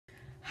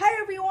Hi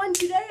everyone,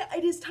 today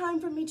it is time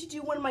for me to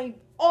do one of my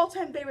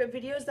all-time favorite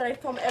videos that I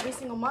film every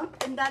single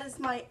month, and that is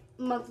my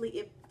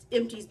monthly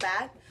Empties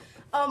bag.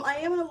 I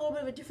am in a little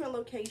bit of a different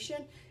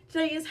location.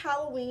 Today is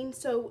Halloween,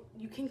 so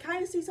you can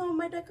kind of see some of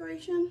my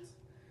decorations.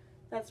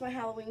 That's my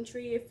Halloween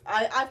tree.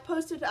 I've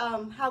posted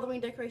Halloween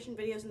decoration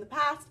videos in the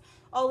past.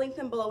 I'll link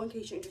them below in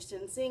case you're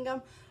interested in seeing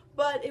them.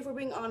 But if we're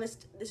being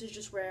honest, this is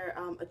just where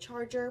a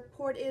charger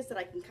port is that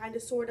I can kind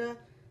of, sort of,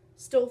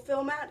 still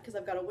film at because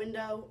I've got a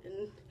window,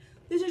 and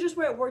this is just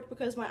where it worked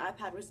because my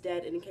iPad was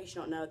dead, and in case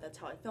you don't know, that's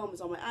how I film, is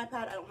on my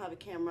iPad. I don't have a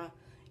camera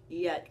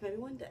yet, maybe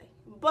one day.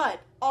 But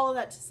all of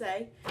that to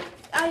say,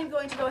 I am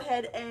going to go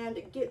ahead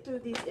and get through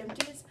these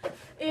empties.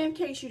 In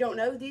case you don't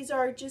know, these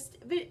are just,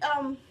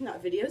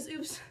 not videos,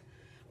 oops,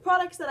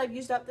 products that I've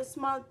used up this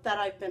month that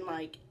I've been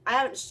like, I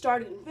haven't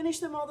started and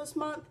finished them all this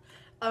month,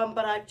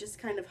 but I've just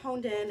kind of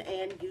honed in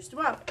and used them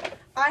up.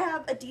 I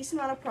have a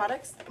decent amount of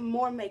products,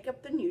 more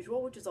makeup than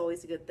usual, which is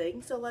always a good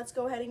thing, so let's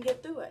go ahead and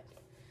get through it.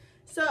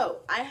 So,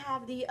 I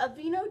have the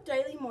Aveeno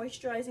Daily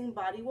Moisturizing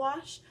Body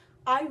Wash.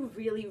 I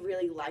really,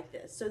 really like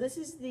this. So this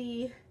is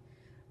the,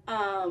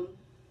 helps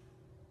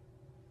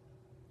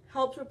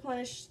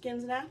replenish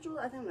skin's natural.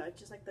 I don't know, it's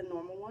just like the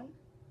normal one.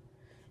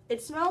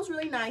 It smells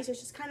really nice. It's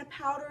just kind of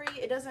powdery.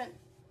 It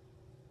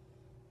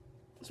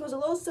smells a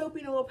little soapy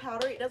and a little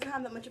powdery. It doesn't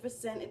have that much of a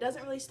scent. It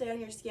doesn't really stay on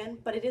your skin,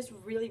 but it is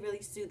really,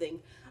 really soothing.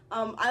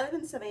 I live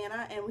in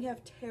Savannah, and we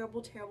have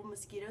terrible, terrible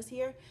mosquitoes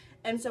here.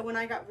 And so when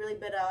I got really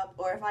bit up,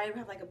 or if I ever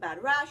have like a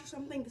bad rash or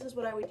something, this is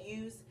what I would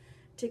use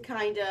to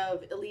kind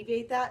of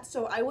alleviate that.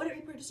 So I wouldn't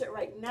repurchase it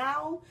right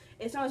now.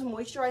 It's not as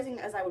moisturizing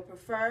as I would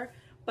prefer,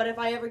 but if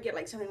I ever get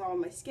like something wrong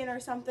with my skin or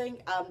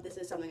something, this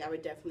is something I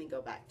would definitely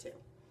go back to.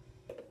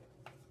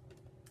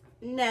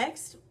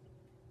 Next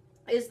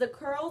is the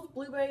Curls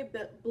Blueberry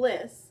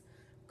Bliss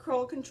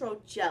Curl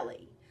Control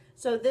Jelly.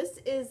 So this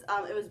is,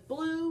 it was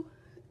blue.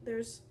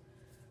 There's,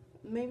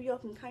 maybe y'all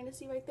can kind of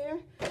see right there.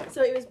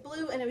 So it was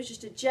blue, and it was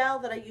just a gel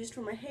that I used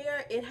for my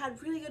hair. It had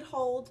really good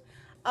hold.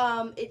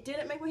 It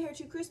didn't make my hair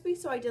too crispy,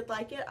 so I did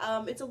like it.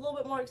 It's a little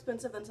bit more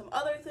expensive than some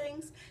other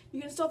things.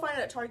 You can still find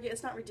it at Target.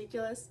 It's not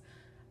ridiculous.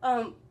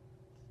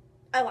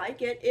 I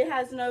like it. It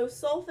has no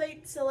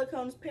sulfate,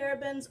 silicones,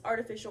 parabens,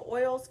 artificial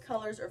oils,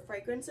 colors, or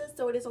fragrances,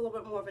 so it is a little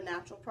bit more of a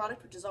natural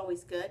product, which is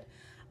always good.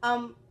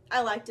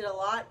 I liked it a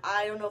lot.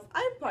 I don't know if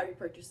I'd probably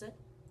purchase it.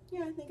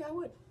 Yeah, I think I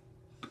would.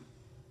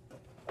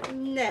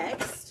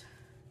 Next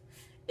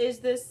is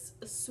this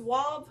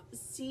Suave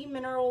Sea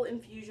Mineral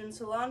Infusion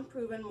Salon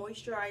Proven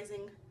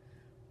Moisturizing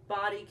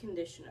Body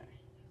Conditioner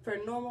for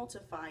normal to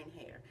fine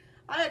hair.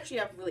 I actually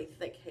have really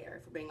thick hair,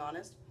 if we're being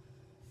honest.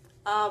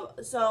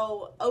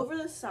 So over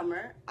the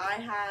summer, I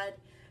had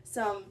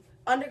some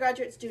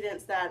undergraduate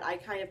students that I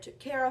kind of took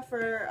care of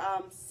for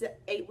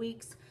 8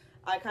 weeks.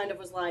 I kind of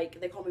was like,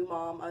 they called me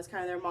mom. I was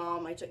kind of their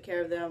mom. I took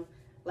care of them.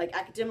 Like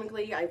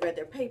academically, I read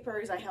their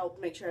papers, I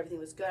helped make sure everything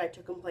was good, I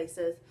took them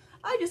places.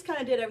 I just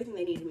kind of did everything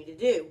they needed me to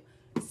do.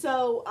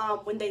 So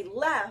when they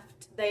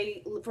left,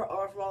 they from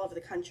all over the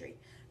country.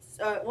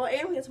 Well,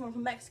 and we had someone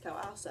from Mexico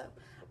also.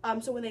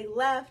 So when they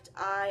left,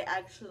 I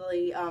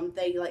actually,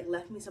 they like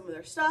left me some of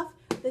their stuff.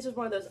 This was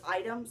one of those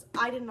items.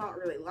 I did not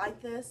really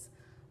like this.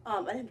 I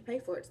didn't have to pay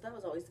for it, so that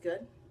was always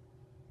good.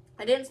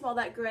 I didn't smell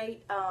that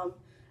great.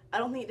 I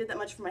don't think it did that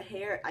much for my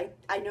hair.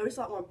 I noticed a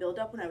lot more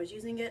buildup when I was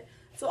using it.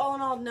 So all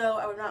in all, no,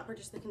 I would not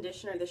purchase the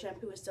conditioner. The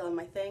shampoo is still in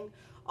my thing.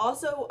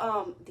 Also,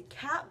 the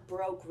cap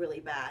broke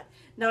really bad.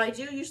 Now, I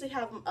do usually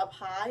have them up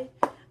high,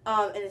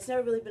 and it's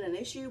never really been an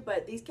issue,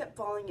 but these kept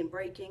falling and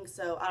breaking,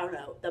 so I don't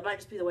know. That might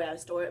just be the way I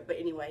store it, but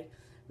anyway,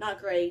 not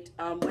great.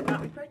 Would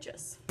not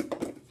repurchase.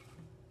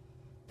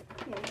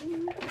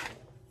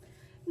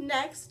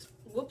 Next,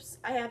 whoops,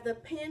 I have the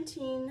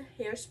Pantene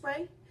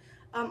Hairspray.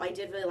 I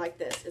did really like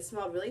this. It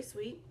smelled really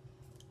sweet,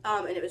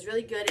 and it was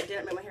really good. It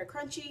didn't make my hair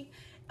crunchy.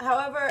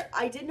 However,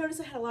 I did notice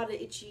I had a lot of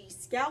itchy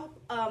scalp.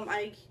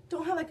 I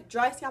don't have like a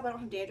dry scalp. I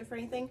don't have dandruff or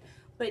anything,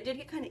 but it did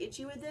get kind of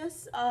itchy with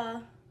this. But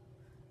I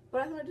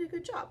thought I did a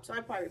good job, so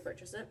I'd probably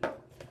repurchase it.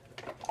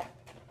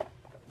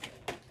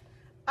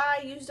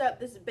 I used up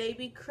this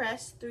baby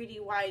Crest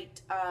 3D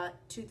white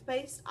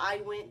toothpaste. I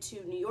went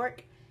to New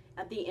York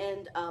at the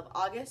end of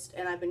August,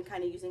 and I've been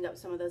kind of using up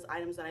some of those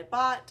items that I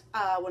bought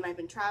when I've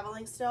been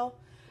traveling still.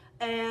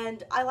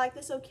 And I like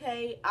this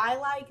okay. I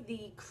like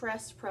the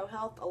Crest Pro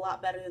Health a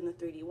lot better than the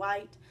 3D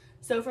white.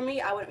 So for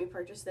me, I wouldn't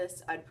repurchase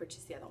this. I'd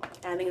purchase the other one.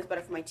 And I think it's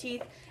better for my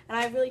teeth. And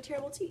I have really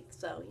terrible teeth,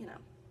 so, you know.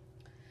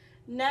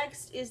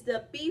 Next is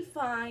the Be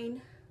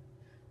Fine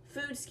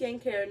Food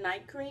Skincare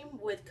Night Cream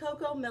with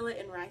cocoa, millet,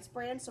 and rice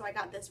bran. So I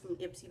got this from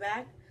Ipsy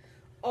Bag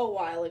a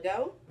while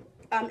ago.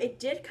 It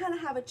did kind of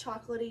have a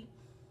chocolatey,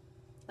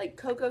 like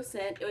cocoa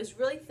scent. It was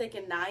really thick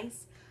and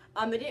nice.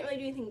 It didn't really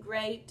do anything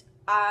great.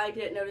 I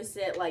didn't notice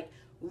it like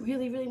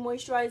really, really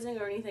moisturizing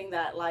or anything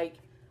that like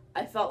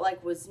I felt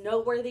like was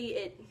noteworthy.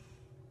 It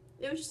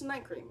was just a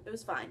night cream. It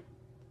was fine.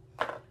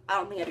 I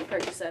don't think I'd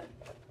repurchase it.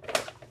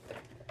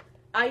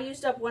 I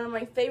used up one of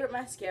my favorite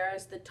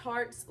mascaras, the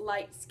Tarte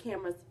Lights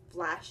Camera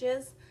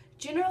Flashes.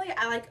 Generally,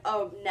 I like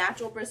a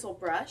natural bristle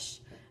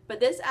brush, But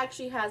this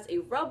actually has a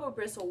rubber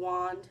bristle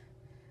wand,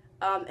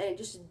 and it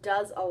just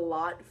does a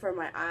lot for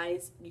my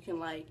eyes. You can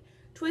like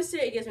twist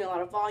it. It gives me a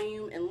lot of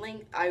volume and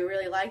length. I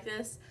really like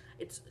this.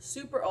 It's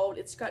super old.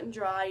 It's gotten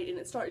dried, and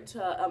it's starting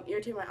to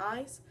irritate my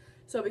eyes.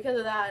 So because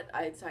of that,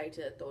 I decided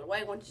to throw it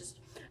away.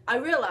 I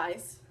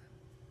realize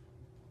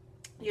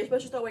you're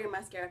supposed to throw away your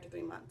mascara after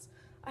 3 months.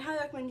 I highly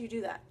recommend you do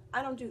that.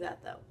 I don't do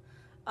that though.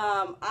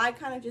 I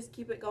kind of just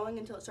keep it going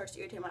until it starts to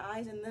irritate my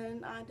eyes, and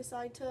then I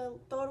decide to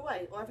throw it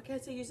away, or if I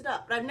can't say use it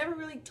up. But I've never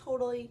really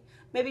totally,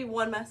 maybe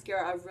one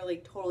mascara I've really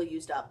totally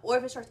used up, or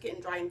if it starts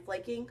getting dry and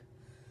flaking.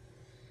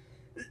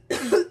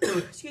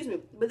 Excuse me.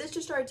 But this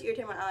just started to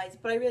irritate my eyes,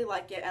 but I really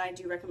like it, and I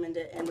do recommend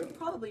it, and would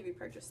probably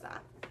repurchase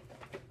that.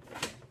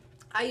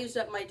 I used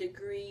up my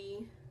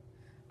Degree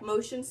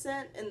Motion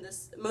Scent in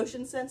this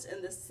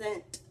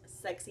scent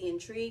Sexy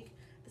Intrigue.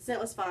 The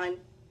scent was fine.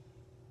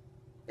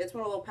 It's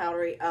more a little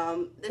powdery.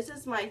 This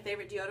is my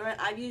favorite deodorant.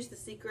 I've used the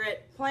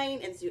Secret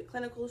Plain and Secret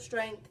Clinical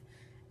Strength,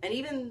 and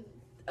even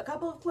a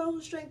couple of Clinical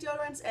Strength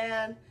deodorants,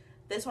 and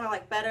this one I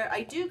like better.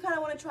 I do kind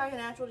of want to try a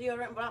natural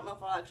deodorant, but I don't know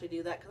if I'll actually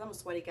do that because I'm a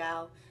sweaty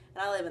gal,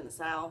 and I live in the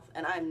South,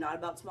 and I'm not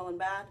about smelling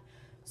bad.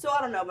 So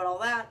I don't know about all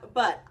that,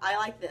 but I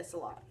like this a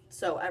lot.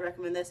 So I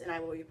recommend this, and I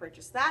will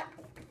repurchase that.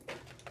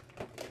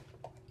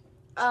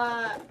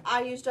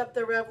 I used up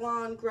the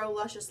Revlon Grow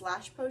Luscious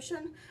Lash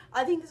Potion.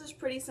 I think this is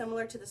pretty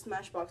similar to the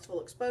Smashbox Full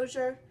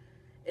Exposure.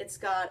 It's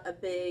got a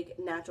big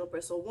natural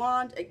bristle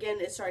wand. Again,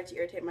 it started to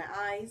irritate my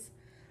eyes.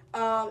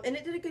 And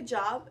it did a good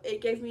job. It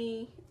gave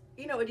me,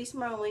 you know, a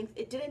decent amount of length.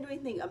 It didn't do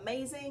anything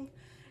amazing.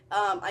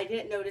 I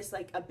didn't notice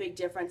like a big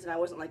difference, and I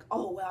wasn't like,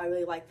 oh wow, I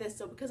really like this.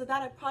 So because of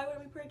that, I probably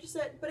wouldn't repurchase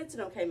it, but it's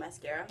an okay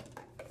mascara.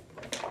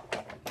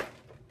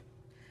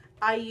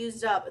 I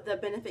used up the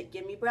Benefit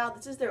Gimme Brow.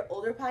 This is their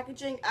older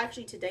packaging.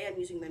 Actually, today I'm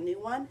using the new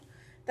one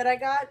that I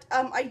got.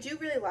 I do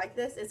really like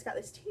this. It's got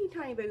this teeny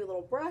tiny baby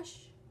little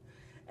brush,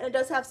 and it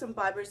does have some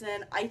fibers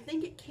in. I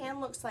think it can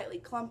look slightly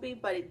clumpy,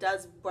 but it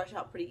does brush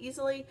out pretty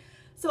easily.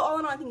 So all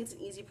in all, I think it's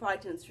an easy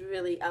product, and it's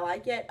really, I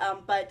like it.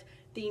 But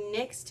the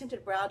NYX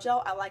Tinted Brow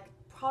Gel, I like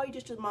probably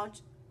just as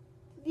much.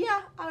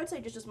 Yeah, I would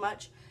say just as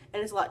much,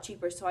 and it's a lot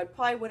cheaper, so I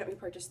probably wouldn't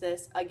repurchase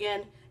this.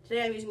 Again,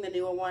 today I'm using the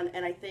newer one,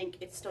 and I think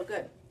it's still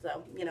good.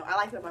 So, you know, I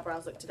like the way my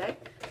brows look today.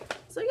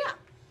 So, yeah.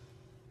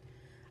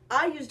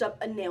 I used up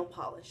a nail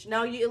polish.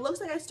 Now, it looks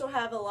like I still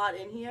have a lot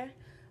in here,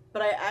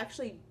 but I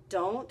actually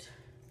don't.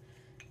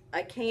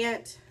 I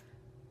can't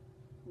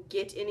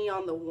get any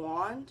on the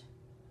wand.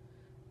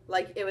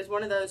 Like, it was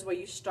one of those where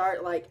you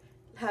start, like,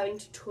 having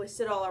to twist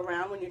it all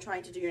around when you're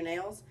trying to do your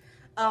nails.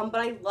 But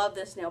I love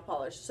this nail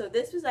polish. So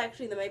this was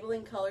actually the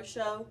Maybelline Color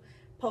Show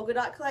Polka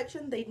Dot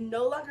collection. They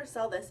no longer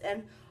sell this,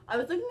 and I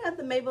was looking at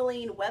the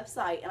Maybelline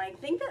website, and I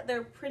think that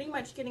they're pretty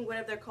much getting rid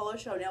of their Color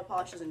Show nail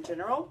polishes in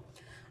general.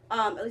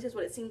 At least that's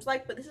what it seems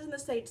like. But this is in the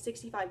Stage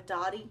 65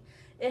 Dotty.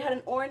 It had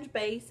an orange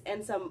base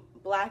and some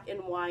black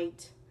and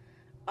white,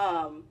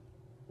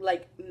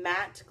 like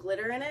matte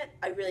glitter in it.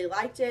 I really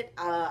liked it.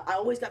 I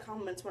always got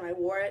compliments when I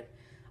wore it.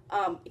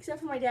 Except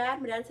for my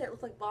dad. My dad said it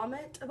looked like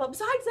vomit. But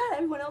besides that,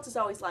 everyone else has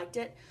always liked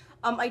it.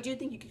 I do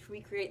think you could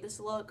recreate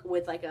this look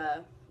with like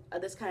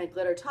this kind of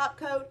glitter top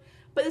coat.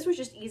 But this was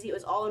just easy. It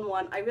was all in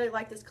one. I really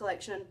like this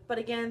collection. But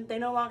again, they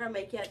no longer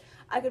make it.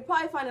 I could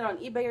probably find it on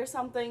eBay or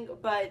something.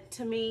 But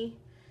to me,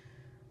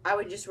 I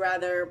would just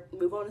rather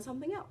move on to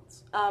something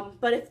else.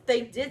 But if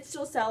they did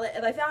still sell it,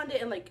 if I found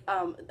it in like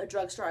a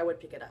drugstore, I would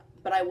pick it up.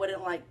 But I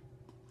wouldn't like,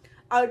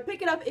 I would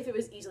pick it up if it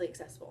was easily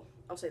accessible.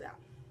 I'll say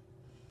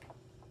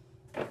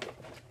that.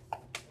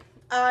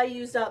 I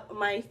used up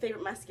my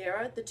favorite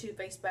mascara, the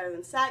Toothpaste Better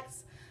Than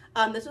Sex.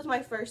 This was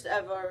my first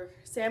ever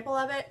sample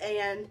of it,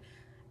 and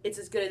it's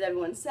as good as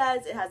everyone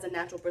says. It has a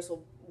natural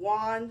bristle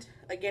wand.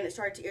 Again, it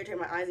started to irritate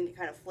my eyes and get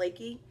kind of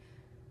flaky.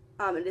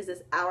 It is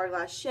this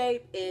hourglass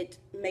shape. It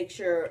makes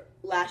your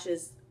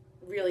lashes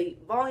really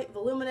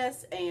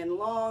voluminous and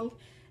long,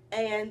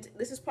 and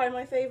this is probably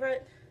my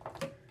favorite.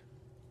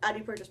 I'd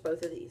repurchase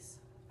both of these.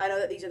 I know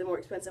that these are the more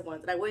expensive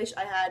ones, and I wish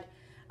I had.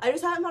 I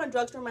just haven't found a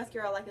drugstore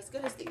mascara like as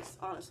good as these,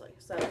 honestly.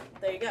 So,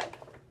 there you go.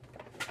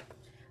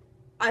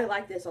 I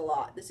like this a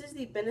lot. This is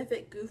the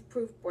Benefit Goof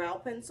Proof Brow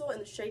Pencil in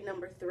the shade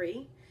number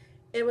 3.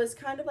 It was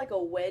kind of like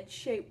a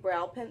wedge-shaped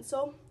brow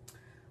pencil.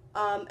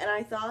 And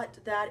I thought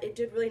that it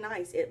did really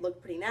nice. It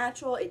looked pretty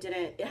natural. It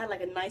had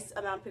like a nice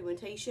amount of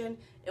pigmentation.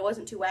 It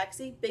wasn't too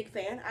waxy. Big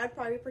fan. I'd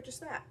probably purchase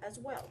that as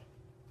well.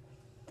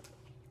 I'm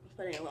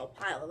putting a little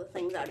pile of the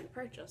things I'd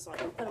repurchase so I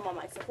can put them on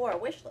my Sephora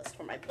wish list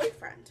for my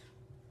boyfriend.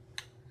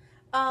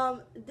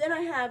 Then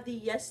I have the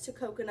Yes to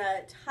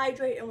Coconut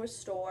Hydrate and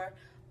Restore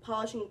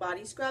Polishing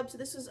Body Scrub. So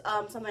this is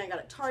something I got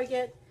at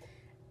Target,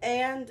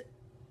 and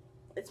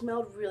it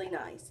smelled really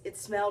nice. It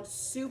smelled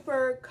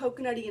super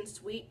coconutty and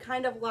sweet,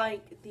 kind of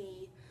like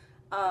the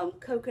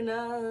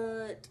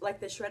coconut, like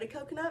the shredded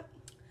coconut.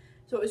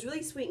 So it was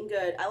really sweet and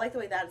good. I like the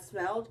way that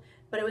smelled,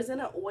 but it was in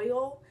an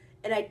oil,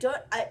 and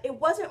it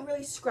wasn't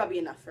really scrubby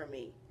enough for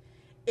me.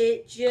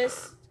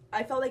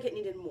 I felt like it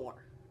needed more,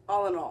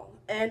 all in all.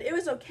 And it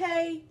was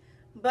okay,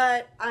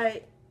 but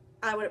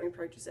I wouldn't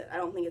repurchase it. I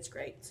don't think it's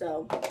great.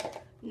 So,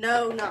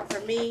 no, not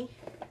for me.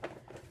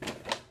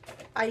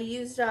 I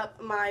used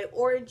up my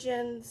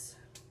Origins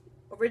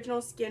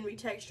Original Skin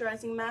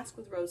Retexturizing Mask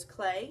with Rose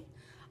Clay.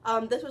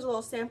 This was a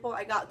little sample.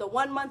 I got the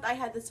 1 month I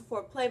had this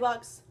Sephora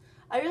Playbox.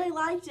 I really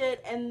liked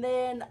it, and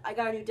then I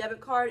got a new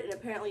debit card, and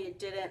apparently it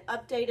didn't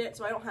update it,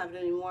 so I don't have it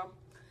anymore.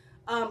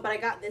 But I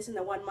got this in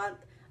the 1 month.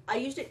 I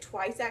used it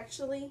twice,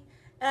 actually,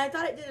 and I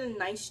thought it did a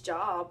nice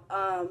job.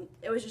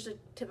 It was just a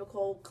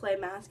typical clay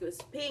mask. It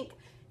was pink.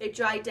 It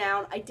dried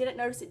down. I didn't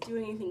notice it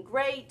doing anything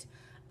great,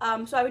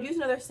 so I would use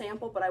another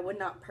sample, but I would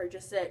not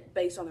purchase it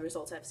based on the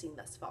results I've seen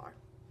thus far.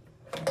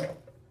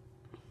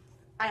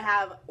 I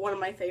have one of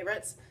my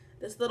favorites,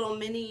 this little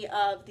mini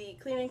of the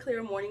Clean and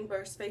Clear Morning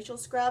Burst Facial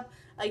Scrub.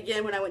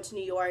 Again, when I went to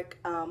New York,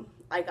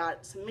 I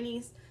got some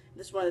minis.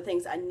 This is one of the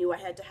things I knew I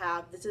had to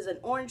have. This is an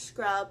orange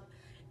scrub.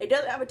 It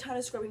doesn't have a ton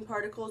of scrubbing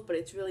particles, but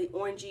it's really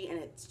orangey, and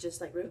it's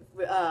just like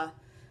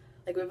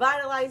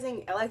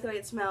revitalizing. I like the way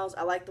it smells.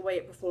 I like the way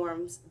it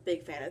performs.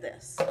 Big fan of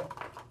this.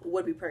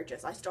 Would be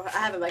purchased. I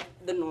have it like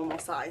the normal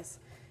size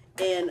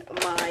in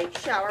my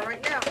shower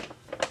right now.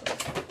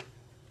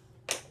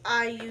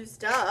 I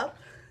used up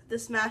the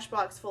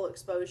Smashbox Full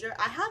Exposure.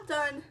 I have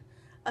done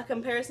a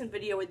comparison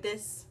video with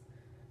this.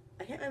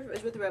 I can't remember if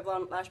it was with the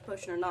Revlon Lash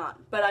Potion or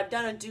not, but I've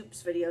done a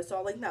dupes video, so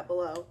I'll link that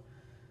below.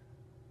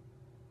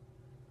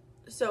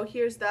 So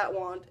here's that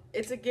wand.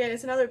 It's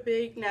another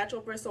big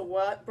natural bristle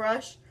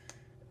brush.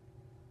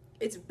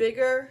 It's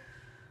bigger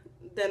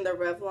than the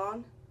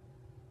Revlon,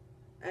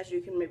 as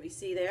you can maybe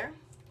see there.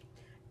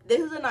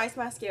 This is a nice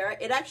mascara.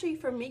 It actually,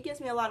 for me,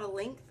 gives me a lot of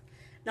length,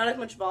 not as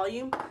much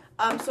volume.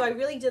 So I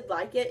really did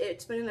like it.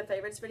 It's been in the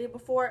favorites video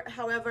before.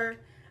 However,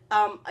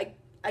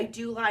 I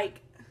do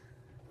like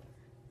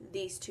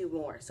these two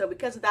more. So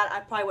because of that, I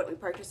probably wouldn't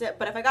repurchase it.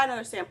 But if I got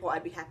another sample,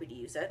 I'd be happy to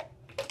use it.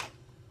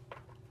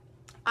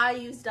 I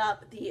used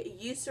up the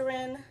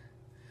Eucerin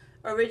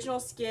Original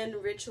Skin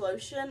Rich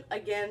Lotion.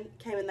 Again,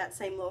 came in that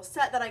same little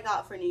set that I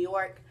got for New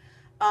York.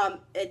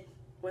 It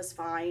was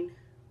fine.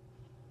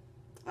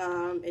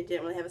 It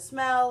didn't really have a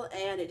smell,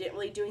 and it didn't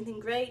really do anything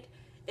great.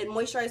 It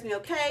moisturized me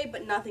okay,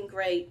 but nothing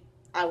great.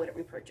 I wouldn't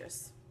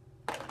repurchase.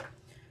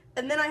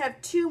 And then I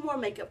have two more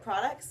makeup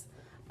products.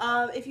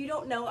 If you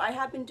don't know, I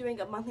have been doing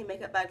a monthly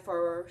makeup bag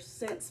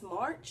since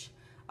March.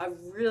 I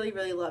really,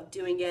 really love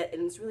doing it,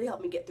 and it's really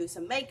helped me get through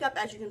some makeup.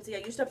 As you can see, I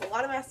used up a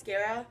lot of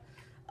mascara,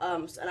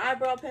 an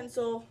eyebrow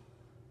pencil,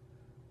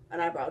 an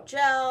eyebrow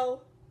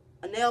gel,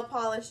 a nail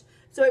polish.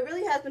 So it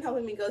really has been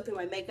helping me go through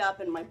my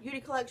makeup and my beauty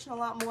collection a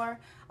lot more.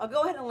 I'll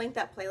go ahead and link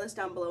that playlist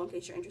down below in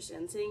case you're interested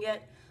in seeing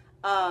it.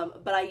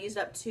 But I used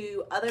up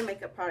two other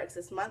makeup products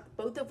this month,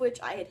 both of which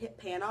I had hit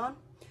pan on.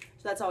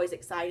 So that's always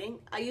exciting.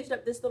 I used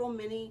up this little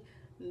mini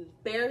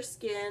Bare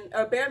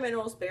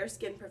Minerals Bare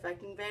Skin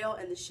Perfecting Veil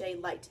in the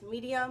shade Light to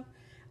Medium.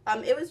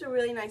 It was a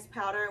really nice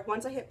powder.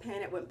 Once I hit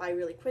pan, it went by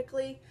really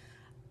quickly.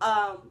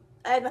 I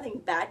had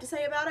nothing bad to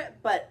say about it,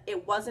 but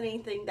it wasn't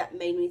anything that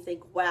made me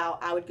think, wow,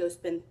 I would go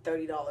spend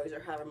 $30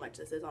 or however much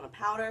this is on a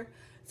powder.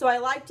 So I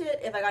liked it.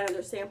 If I got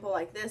another sample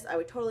like this, I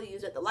would totally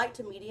use it. The Light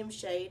to Medium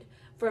shade,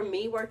 for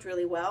me, worked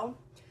really well.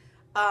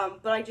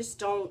 But I just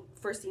don't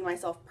foresee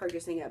myself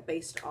purchasing it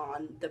based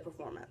on the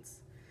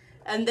performance.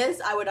 And this,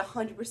 I would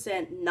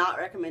 100% not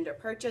recommend or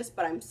purchase,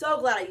 but I'm so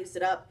glad I used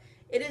it up.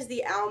 It is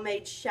the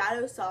Almade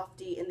Shadow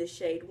Softy in the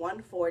shade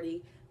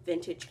 140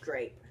 Vintage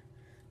Grape.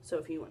 So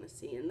if you want to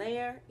see in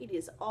there, it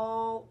is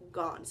all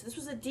gone. So this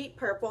was a deep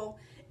purple.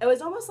 It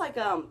was almost like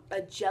a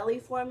jelly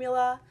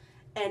formula,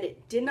 and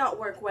it did not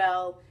work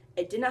well.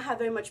 It did not have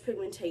very much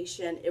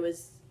pigmentation. It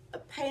was a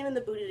pain in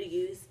the booty to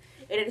use.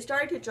 It had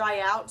started to dry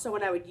out, so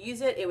when I would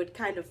use it, it would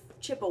kind of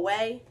chip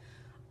away.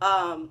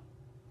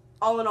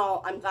 All in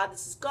all, I'm glad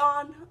this is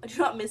gone. I do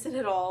not miss it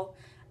at all,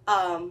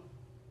 and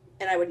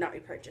I would not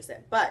repurchase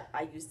it, but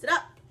I used it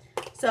up.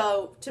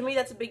 So to me,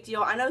 that's a big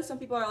deal. I know some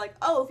people are like,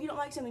 oh, if you don't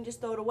like something, just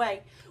throw it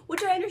away,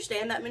 which I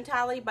understand that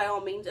mentality by all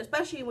means,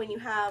 especially when you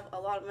have a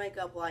lot of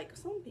makeup like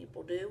some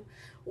people do,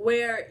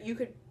 where you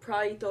could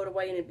probably throw it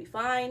away and it'd be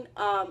fine.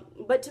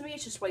 But to me,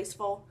 it's just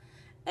wasteful,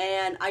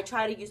 and I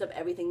try to use up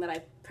everything that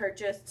I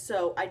purchased,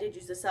 so I did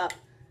use this up,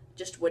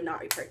 just would not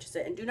repurchase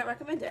it and do not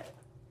recommend it.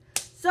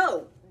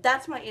 So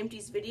that's my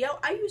empties video.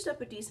 I used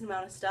up a decent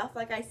amount of stuff.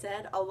 Like I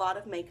said, a lot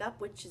of makeup,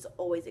 which is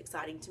always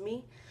exciting to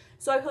me.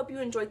 So I hope you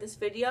enjoyed this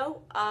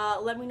video.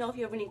 Let me know if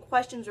you have any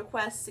questions,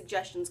 requests,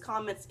 suggestions,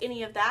 comments,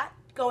 any of that.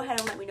 Go ahead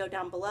and let me know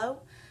down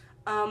below.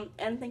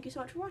 And thank you so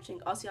much for watching.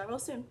 I'll see y'all real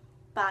soon.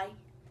 Bye.